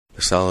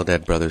the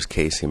Soledad brothers'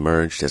 case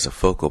emerged as a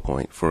focal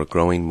point for a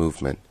growing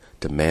movement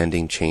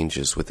demanding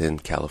changes within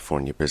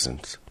California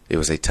prisons. It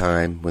was a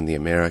time when the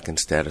American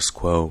status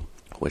quo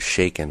was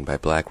shaken by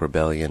black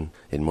rebellion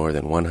in more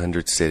than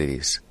 100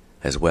 cities,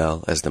 as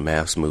well as the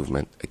mass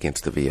movement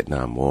against the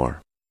Vietnam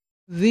War.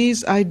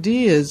 These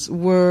ideas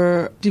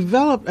were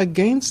developed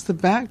against the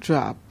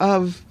backdrop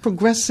of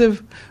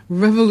progressive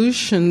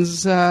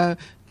revolutions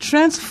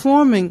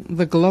transforming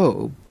the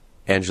globe.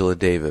 Angela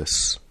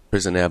Davis,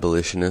 prison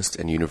abolitionist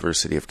and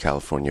University of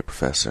California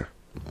professor.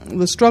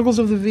 The struggles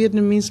of the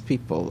Vietnamese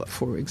people,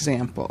 for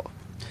example.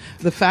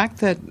 The fact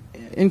that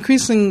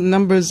increasing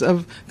numbers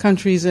of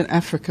countries in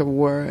Africa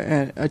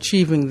were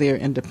achieving their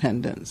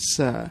independence.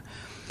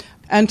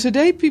 And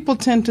today people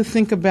tend to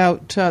think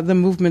about the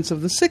movements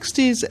of the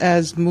 60s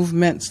as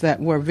movements that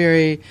were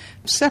very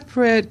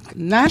separate,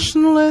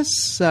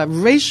 nationalists,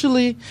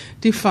 racially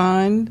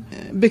defined,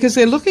 because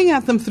they're looking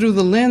at them through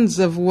the lens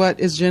of what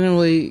is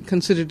generally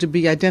considered to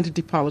be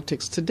identity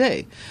politics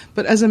today.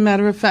 But as a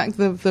matter of fact,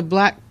 the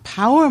Black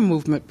Power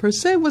movement per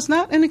se was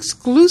not an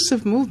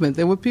exclusive movement.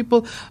 There were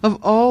people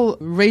of all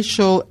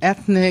racial,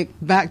 ethnic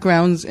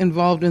backgrounds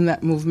involved in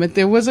that movement.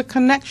 There was a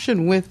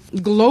connection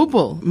with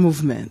global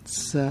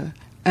movements.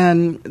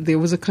 And there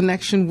was a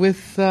connection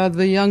with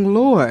the Young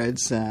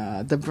Lords,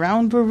 the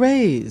Brown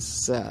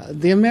Berets,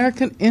 the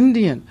American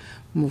Indian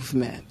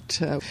movement.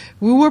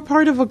 We were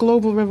part of a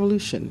global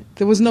revolution.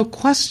 There was no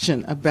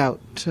question about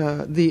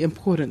the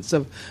importance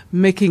of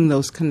making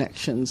those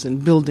connections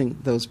and building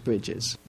those bridges.